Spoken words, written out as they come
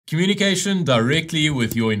Communication directly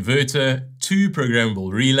with your inverter, 2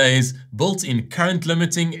 programmable relays, built-in current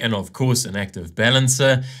limiting, and of course an active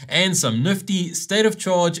balancer, and some nifty state of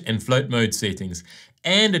charge and float mode settings.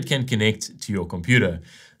 And it can connect to your computer.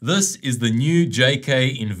 This is the new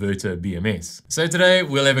JK Inverter BMS. So today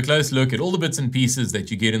we'll have a close look at all the bits and pieces that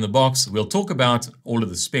you get in the box. We'll talk about all of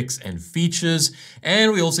the specs and features,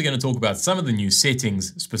 and we're also going to talk about some of the new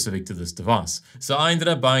settings specific to this device. So I ended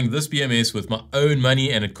up buying this BMS with my own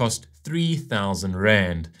money, and it cost 3,000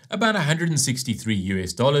 Rand, about 163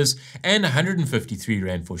 US dollars, and 153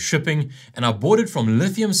 Rand for shipping. And I bought it from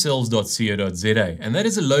lithiumcells.co.za, and that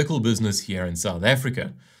is a local business here in South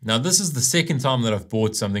Africa. Now, this is the second time that I've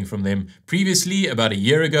bought something from them. Previously, about a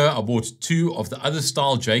year ago, I bought 2 of the other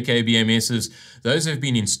style JK BMSs. Those have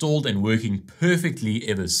been installed and working perfectly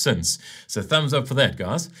ever since. So thumbs up for that,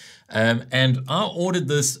 guys. And I ordered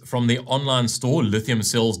this from the online store,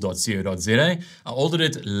 lithiumcells.co.za. I ordered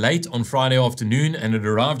it late on Friday afternoon, and it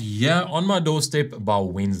arrived here on my doorstep by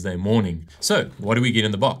Wednesday morning. So what do we get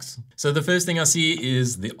in the box? So the first thing I see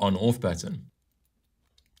is the on-off button.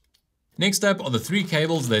 Next up are the 3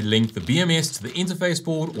 cables that link the BMS to the interface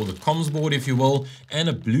board, or the comms board if you will, and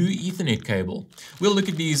a blue Ethernet cable. We'll look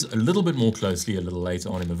at these a little bit more closely a little later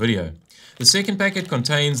on in the video. The second packet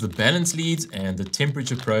contains the balance leads and the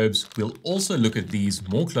temperature probes. We'll also look at these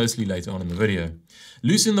more closely later on in the video.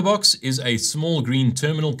 Loose in the box is a small green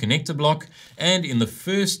terminal connector block, and in the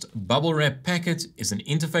first bubble wrap packet is an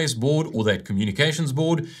interface board, or that communications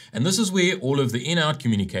board, and this is where all of the in-out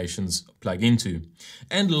communications plug into.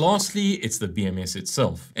 And lastly, it's the BMS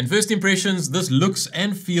itself. And first impressions, this looks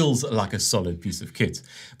and feels like a solid piece of kit.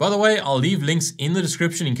 By the way, I'll leave links in the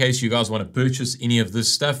description in case you guys want to purchase any of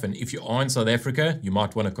this stuff, and if you are in South Africa, you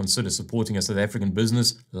might want to consider supporting a South African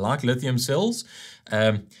business like Lithium Cells.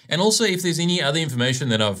 And also, if there's any other information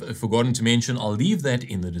that I've forgotten to mention, I'll leave that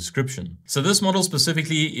in the description. So this model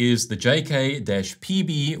specifically is the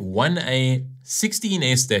JK-PB1A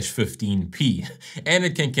 16S-15P, and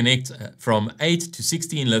it can connect from 8 to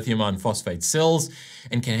 16 lithium iron phosphate cells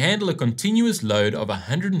and can handle a continuous load of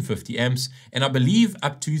 150 amps and I believe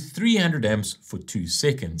up to 300 amps for 2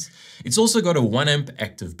 seconds. It's also got a 1 amp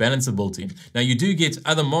active balancer built in. Now you do get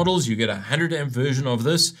other models, you get a 100 amp version of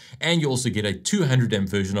this, and you also get a 200 amp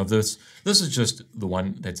version of this. This is just the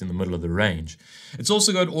one that's in the middle of the range. It's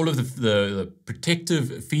also got all of the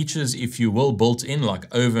protective features, if you will, built in, like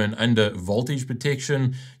over and under voltage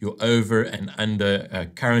protection, your over and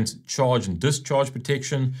under current charge and discharge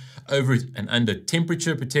protection, over and under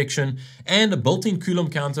temperature protection, and a built-in Coulomb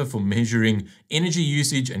counter for measuring energy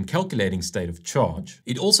usage and calculating state of charge.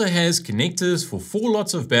 It also has connectors for 4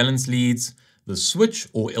 lots of balance leads, the switch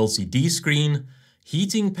or LCD screen,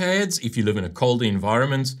 heating pads if you live in a colder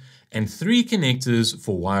environment, and 3 connectors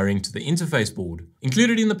for wiring to the interface board.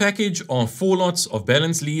 Included in the package are 4 lots of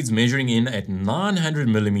balance leads measuring in at 900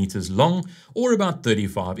 millimeters long, or about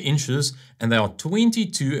 35 inches, and they are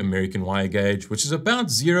 22 American wire gauge, which is about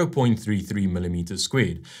 0.33 millimeters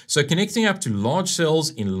squared. So connecting up to large cells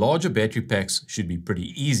in larger battery packs should be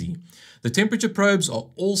pretty easy. The temperature probes are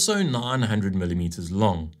also 900 millimeters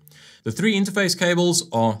long. The 3 interface cables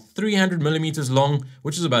are 300 millimeters long,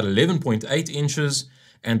 which is about 11.8 inches,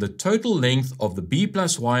 and the total length of the B+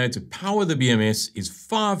 wire to power the BMS is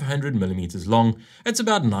 500 millimeters long. It's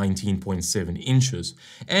about 19.7 inches,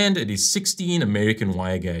 and it is 16 American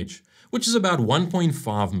wire gauge, which is about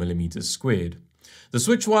 1.5 millimeters squared. The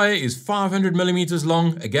switch wire is 500 millimeters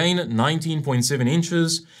long, again 19.7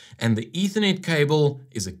 inches, and the Ethernet cable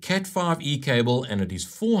is a Cat5e cable, and it is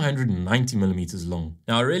 490 millimeters long.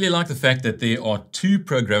 Now, I really like the fact that there are 2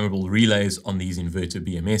 programmable relays on these inverter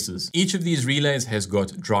BMSs. Each of these relays has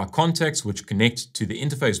got dry contacts which connect to the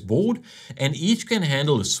interface board, and each can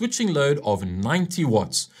handle a switching load of 90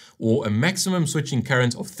 watts, or a maximum switching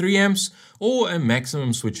current of 3 amps, or a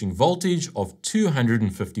maximum switching voltage of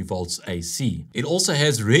 250 volts AC. It also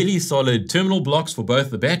has really solid terminal blocks for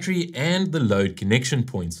both the battery and the load connection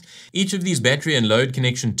points. Each of these battery and load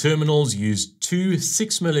connection terminals use 2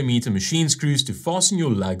 6mm machine screws to fasten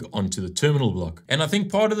your lug onto the terminal block. And I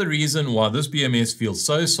think part of the reason why this BMS feels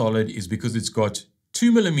so solid is because it's got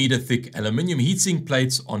 2mm thick aluminium heatsink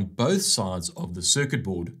plates on both sides of the circuit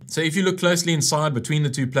board. So if you look closely inside between the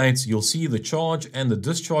 2 plates, you'll see the charge and the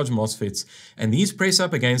discharge MOSFETs, and these press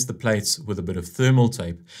up against the plates with a bit of thermal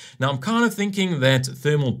tape. Now I'm kind of thinking that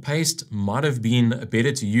thermal paste might have been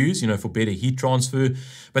better to use, for better heat transfer,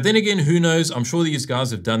 but then again, who knows? I'm sure these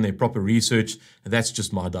guys have done their proper research, and that's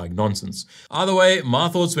just my dog nonsense. Either way, my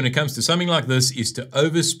thoughts when it comes to something like this is to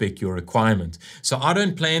overspec your requirement. So I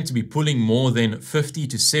don't plan to be pulling more than 50 50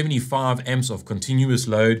 to 75 amps of continuous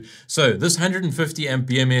load, so this 150 amp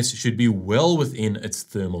BMS should be well within its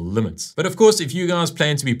thermal limits. But of course, if you guys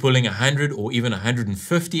plan to be pulling 100 or even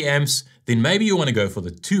 150 amps, then maybe you want to go for the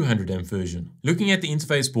 200 amp version. Looking at the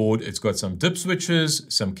interface board, it's got some dip switches,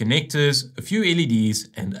 some connectors, a few LEDs,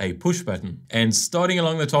 and a push button. And starting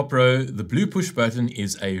along the top row, the blue push button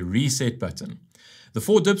is a reset button. The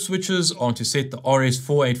 4 dip switches are to set the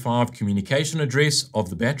RS485 communication address of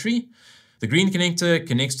the battery. The green connector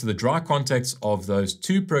connects to the dry contacts of those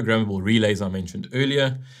 2 programmable relays I mentioned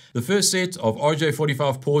earlier. The first set of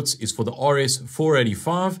RJ45 ports is for the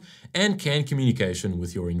RS485 and CAN communication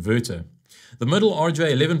with your inverter. The middle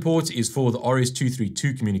RJ11 port is for the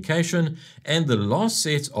RS232 communication, and the last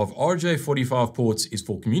set of RJ45 ports is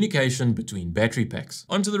for communication between battery packs.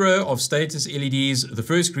 Onto the row of status LEDs, the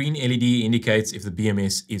first green LED indicates if the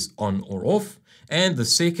BMS is on or off, and the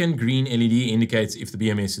second green LED indicates if the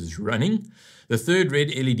BMS is running. The third red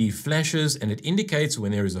LED flashes and it indicates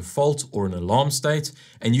when there is a fault or an alarm state,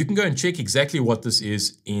 and you can go and check exactly what this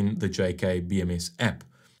is in the JK BMS app.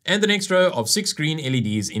 And the next row of 6 green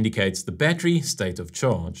LEDs indicates the battery state of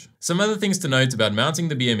charge. Some other things to note about mounting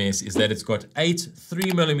the BMS is that it's got 8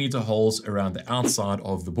 3mm holes around the outside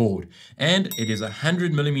of the board, and it is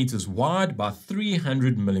 100mm wide by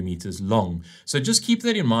 300mm long. So just keep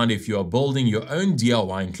that in mind if you are building your own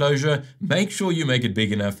DIY enclosure. Make sure you make it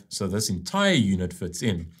big enough so this entire unit fits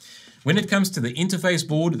in. When it comes to the interface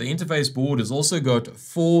board has also got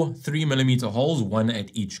 4 3mm holes, one at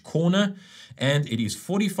each corner, and it is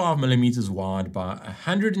 45mm wide by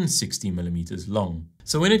 160mm long.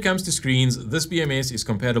 So when it comes to screens, this BMS is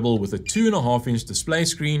compatible with a 2.5-inch display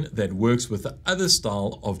screen that works with the other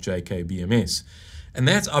style of JK BMS. And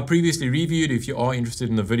that I previously reviewed. If you are interested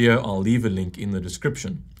in the video, I'll leave a link in the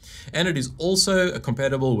description. And it is also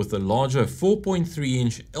compatible with the larger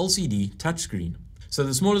 4.3-inch LCD touchscreen. So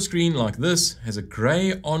the smaller screen like this has a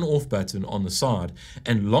grey on-off button on the side,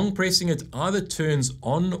 and long pressing it either turns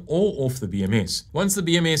on or off the BMS. Once the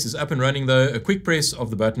BMS is up and running though, a quick press of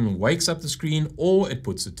the button wakes up the screen or it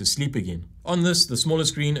puts it to sleep again. On this, the smaller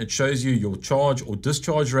screen, it shows you your charge or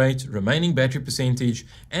discharge rate, remaining battery percentage,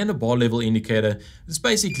 and a bar level indicator. It's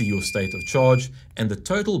basically your state of charge and the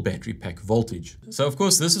total battery pack voltage. So of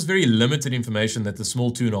course, this is very limited information that the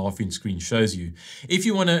small 2.5-inch screen shows you. If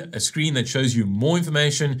you want a screen that shows you more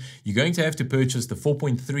information, you're going to have to purchase the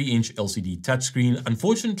 4.3-inch LCD touchscreen.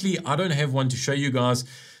 Unfortunately, I don't have one to show you guys,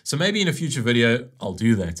 so maybe in a future video, I'll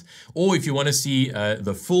do that. Or if you want to see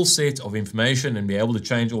the full set of information and be able to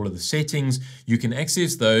change all of the settings, you can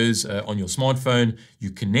access those on your smartphone. You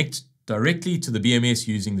connect directly to the BMS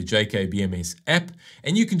using the JK BMS app,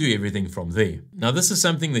 and you can do everything from there. Now, this is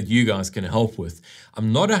something that you guys can help with.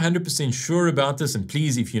 I'm not 100% sure about this, and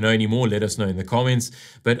please, if you know any more, let us know in the comments.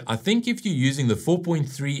 But I think if you're using the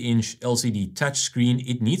 4.3-inch LCD touchscreen,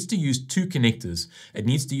 it needs to use 2 connectors. It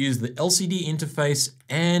needs to use the LCD interface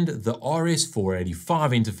and the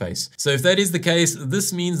RS485 interface. So if that is the case,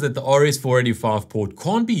 this means that the RS485 port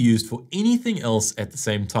can't be used for anything else at the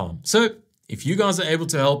same time. So if you guys are able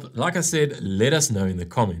to help, like I said, let us know in the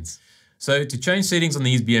comments. So to change settings on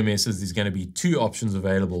these BMSs, there's going to be 2 options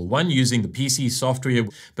available. One using the PC software,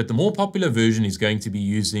 but the more popular version is going to be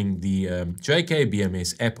using the JK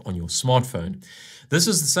BMS app on your smartphone. This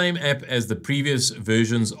is the same app as the previous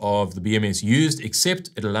versions of the BMS used, except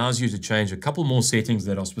it allows you to change a couple more settings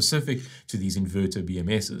that are specific to these inverter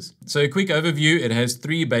BMSs. So a quick overview, it has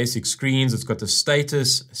 3 basic screens. It's got the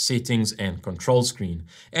status, settings, and control screen.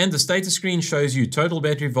 And the status screen shows you total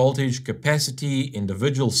battery voltage, capacity,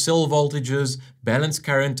 individual cell voltages, balance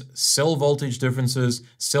current, cell voltage differences,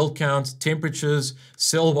 cell count, temperatures,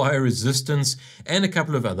 cell wire resistance, and a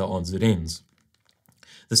couple of other odds and ends.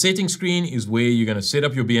 The settings screen is where you're going to set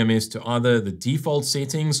up your BMS to either the default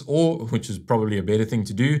settings or, which is probably a better thing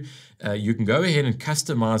to do, you can go ahead and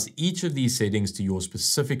customize each of these settings to your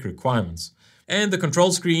specific requirements. And the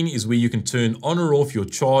control screen is where you can turn on or off your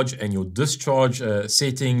charge and your discharge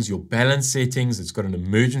settings, your balance settings. It's got an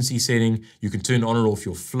emergency setting. You can turn on or off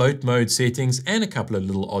your float mode settings and a couple of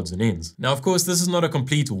little odds and ends. Now, of course, this is not a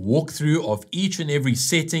complete walkthrough of each and every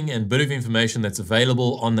setting and bit of information that's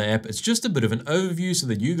available on the app. It's just a bit of an overview so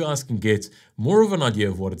that you guys can get more of an idea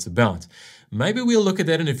of what it's about. Maybe we'll look at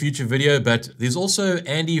that in a future video, but there's also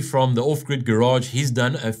Andy from the Off-Grid Garage. He's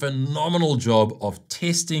done a phenomenal job of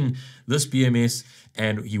testing this BMS,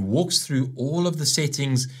 and he walks through all of the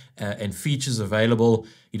settings and features available.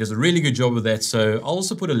 He does a really good job of that, so I'll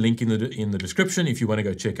also put a link in the description if you want to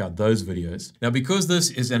go check out those videos. Now, because this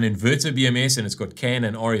is an inverter BMS and it's got CAN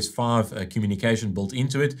and RS5 communication built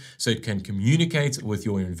into it, so it can communicate with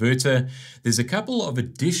your inverter, there's a couple of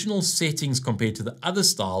additional settings compared to the other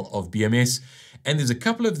style of BMS, and there's a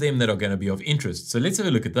couple of them that are going to be of interest. So let's have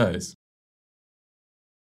a look at those.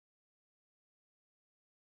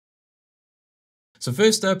 So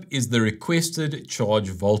first up is the requested charge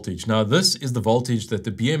voltage. Now this is the voltage that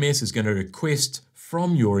the BMS is going to request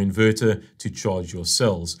from your inverter to charge your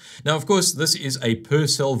cells. Now, of course, this is a per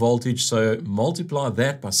cell voltage, so multiply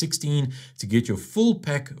that by 16 to get your full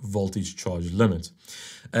pack voltage charge limit.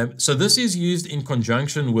 So this is used in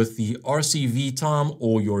conjunction with the RCV time,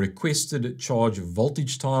 or your requested charge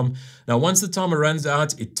voltage time. Now, once the timer runs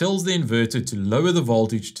out, it tells the inverter to lower the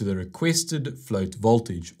voltage to the requested float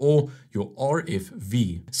voltage, or your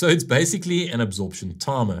RFV. So it's basically an absorption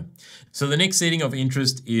timer. So the next setting of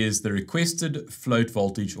interest is the requested float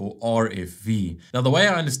voltage, or RFV. Now, the way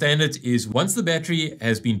I understand it is once the battery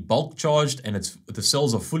has been bulk charged and the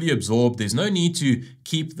cells are fully absorbed, there's no need to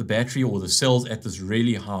keep the battery or the cells at this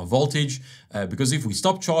really high voltage, because if we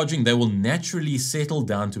stop charging, they will naturally settle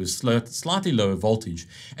down to a slightly lower voltage.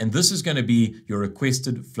 And this is going to be your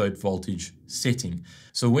requested float voltage setting.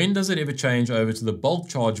 So when does it ever change over to the bulk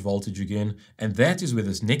charge voltage again? And that is where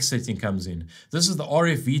this next setting comes in. This is the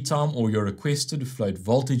RFV time, or your requested float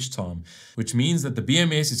voltage time, which means that the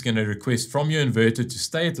BMS is going to request from your inverter to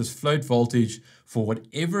stay at this float voltage for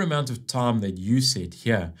whatever amount of time that you set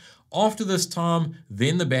here. After this time,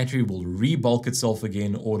 then the battery will rebulk itself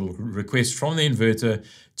again, or it'll request from the inverter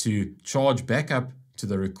to charge back up to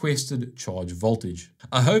the requested charge voltage.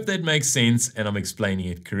 I hope that makes sense and I'm explaining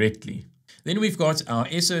it correctly. Then we've got our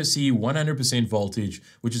SOC 100% voltage,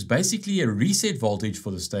 which is basically a reset voltage for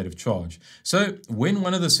the state of charge. So when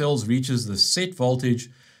one of the cells reaches the set voltage,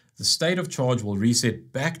 the state of charge will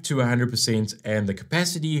reset back to 100% and the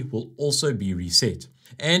capacity will also be reset.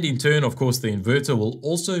 And in turn, of course, the inverter will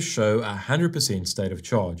also show 100% state of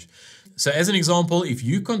charge. So as an example, if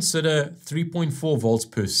you consider 3.4 volts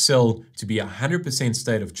per cell to be 100%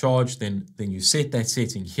 state of charge, then you set that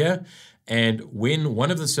setting here. And when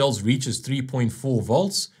one of the cells reaches 3.4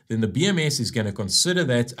 volts, then the BMS is going to consider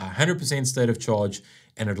that 100% state of charge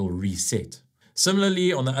and it'll reset.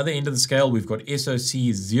 Similarly, on the other end of the scale, we've got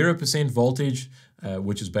SOC 0% voltage,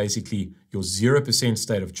 which is basically your 0%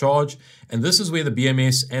 state of charge. And this is where the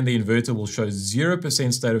BMS and the inverter will show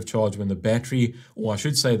 0% state of charge when the battery, or I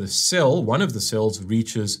should say the cell, one of the cells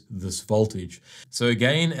reaches this voltage. So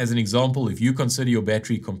again, as an example, if you consider your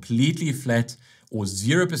battery completely flat or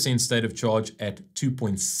 0% state of charge at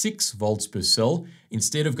 2.6 volts per cell,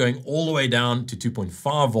 instead of going all the way down to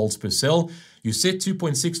 2.5 volts per cell, you set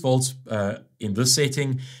 2.6 volts in this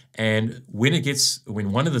setting, and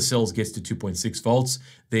when one of the cells gets to 2.6 volts,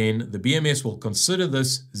 then the BMS will consider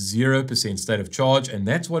this 0% state of charge, and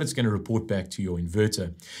that's what it's going to report back to your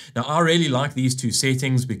inverter. Now, I really like these two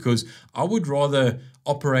settings because I would rather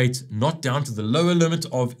operate not down to the lower limit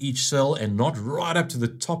of each cell and not right up to the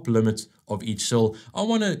top limit of each cell. I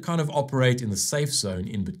want to kind of operate in the safe zone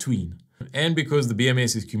in between. And because the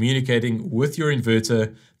BMS is communicating with your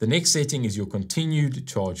inverter, the next setting is your continued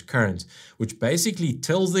charge current, which basically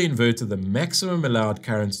tells the inverter the maximum allowed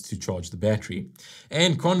current to charge the battery.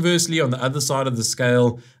 And conversely, on the other side of the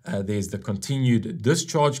scale, there's the continued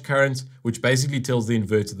discharge current, which basically tells the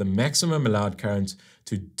inverter the maximum allowed current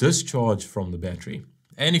to discharge from the battery.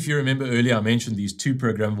 And if you remember earlier, I mentioned these two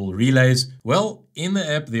programmable relays. Well, in the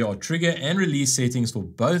app, there are trigger and release settings for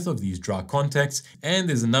both of these dry contacts, and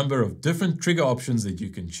there's a number of different trigger options that you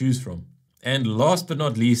can choose from. And last but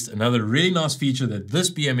not least, another really nice feature that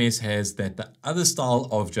this BMS has that the other style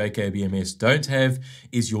of JK BMS don't have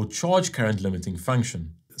is your charge current limiting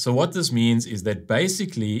function. So what this means is that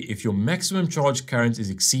basically if your maximum charge current is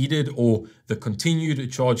exceeded, or the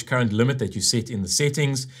continued charge current limit that you set in the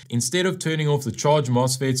settings, instead of turning off the charge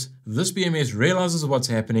MOSFETs, this BMS realizes what's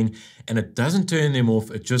happening and it doesn't turn them off,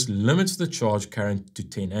 it just limits the charge current to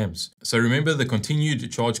 10 amps. So remember, the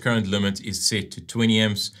continued charge current limit is set to 20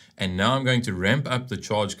 amps, and now I'm going to ramp up the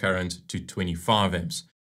charge current to 25 amps.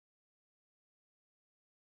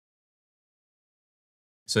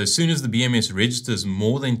 So as soon as the BMS registers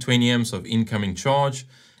more than 20 amps of incoming charge,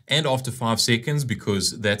 and after 5 seconds,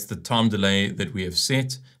 because that's the time delay that we have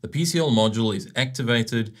set, the PCL module is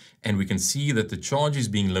activated and we can see that the charge is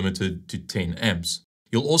being limited to 10 amps.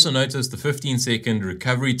 You'll also notice the 15-second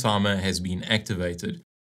recovery timer has been activated.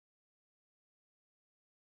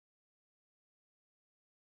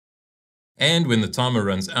 And when the timer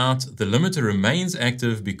runs out, the limiter remains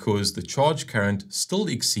active because the charge current still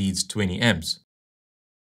exceeds 20 amps.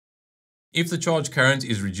 If the charge current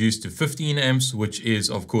is reduced to 15 amps, which is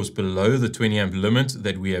of course below the 20 amp limit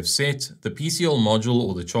that we have set, the PCL module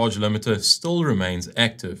or the charge limiter still remains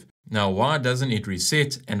active. Now, why doesn't it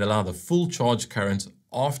reset and allow the full charge current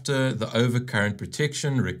after the overcurrent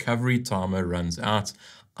protection recovery timer runs out?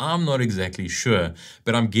 I'm not exactly sure,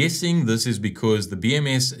 but I'm guessing this is because the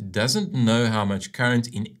BMS doesn't know how much current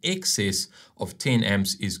in excess of 10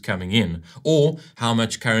 amps is coming in, or how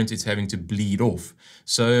much current it's having to bleed off.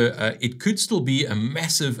 So it could still be a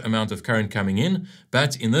massive amount of current coming in,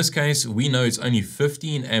 but in this case, we know it's only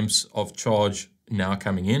 15 amps of charge now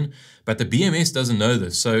coming in, but the BMS doesn't know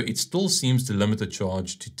this, so it still seems to limit the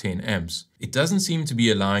charge to 10 amps. It doesn't seem to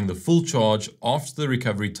be allowing the full charge after the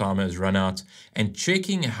recovery timer has run out and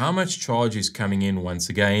checking how much charge is coming in once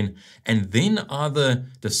again, and then either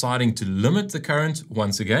deciding to limit the current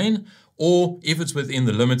once again, or if it's within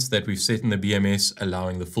the limits that we've set in the BMS,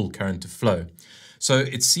 allowing the full current to flow. So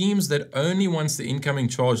it seems that only once the incoming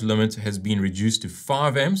charge limit has been reduced to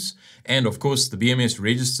 5 amps, and of course the BMS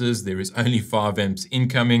registers there is only 5 amps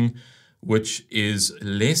incoming, which is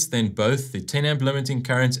less than both the 10 amp limiting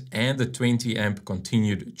current and the 20 amp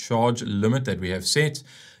continued charge limit that we have set.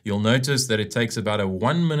 You'll notice that it takes about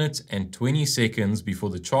 1 minute and 20 seconds before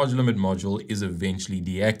the charge limit module is eventually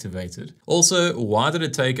deactivated. Also, why did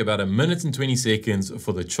it take about 1 minute and 20 seconds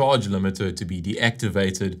for the charge limiter to be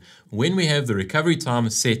deactivated when we have the recovery time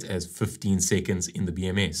set as 15 seconds in the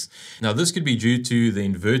BMS? Now, this could be due to the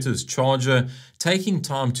inverter's charger taking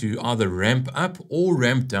time to either ramp up or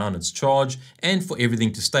ramp down its charge and for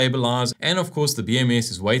everything to stabilize. And of course, the BMS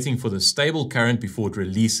is waiting for the stable current before it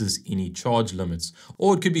releases any charge limits.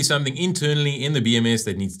 Or it could be something internally in the BMS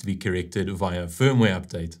that needs to be corrected via a firmware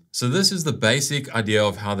update. So this is the basic idea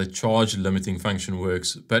of how the charge limiting function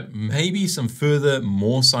works, but maybe some further,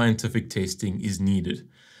 more scientific testing is needed.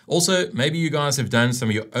 Also, maybe you guys have done some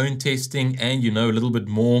of your own testing and you know a little bit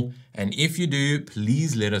more. And if you do,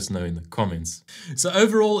 please let us know in the comments. So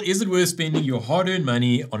overall, is it worth spending your hard-earned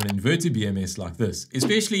money on an inverter BMS like this?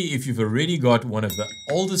 Especially if you've already got one of the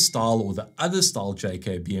older style or the other style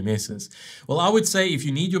JK BMSs. Well, I would say if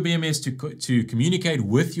you need your BMS to communicate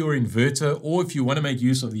with your inverter, or if you want to make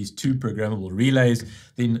use of these 2 programmable relays,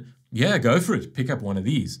 then yeah, go for it. Pick up one of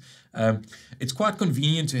these. It's quite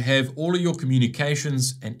convenient to have all of your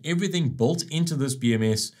communications and everything built into this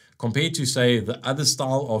BMS compared to, say, the other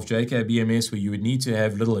style of JK BMS where you would need to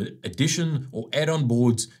have little addition or add-on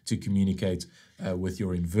boards to communicate with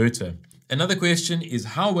your inverter. Another question is,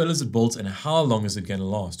 how well is it built and how long is it going to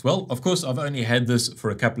last? Well, of course, I've only had this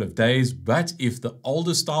for a couple of days, but if the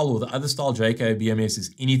older style or the other style JK BMS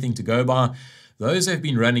is anything to go by, those have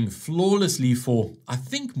been running flawlessly for, I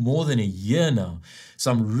think, more than a year now. So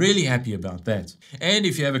I'm really happy about that. And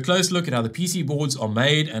if you have a close look at how the PC boards are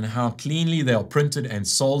made and how cleanly they are printed and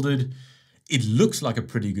soldered, it looks like a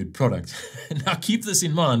pretty good product. Now keep this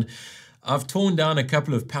in mind. I've torn down a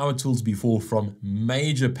couple of power tools before from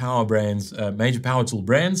major power tool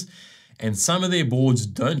brands, and some of their boards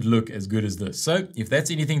don't look as good as this. So if that's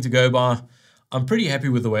anything to go by, I'm pretty happy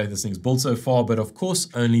with the way this thing's built so far, but of course,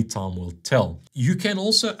 only time will tell. You can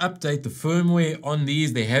also update the firmware on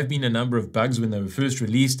these. There have been a number of bugs when they were first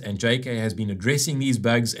released, and JK has been addressing these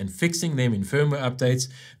bugs and fixing them in firmware updates.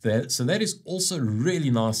 So that is also really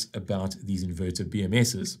nice about these inverter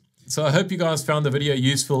BMSs. So I hope you guys found the video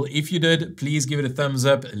useful. If you did, please give it a thumbs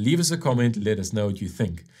up, leave us a comment, let us know what you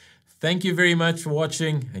think. Thank you very much for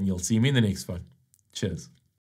watching, and you'll see me in the next one. Cheers.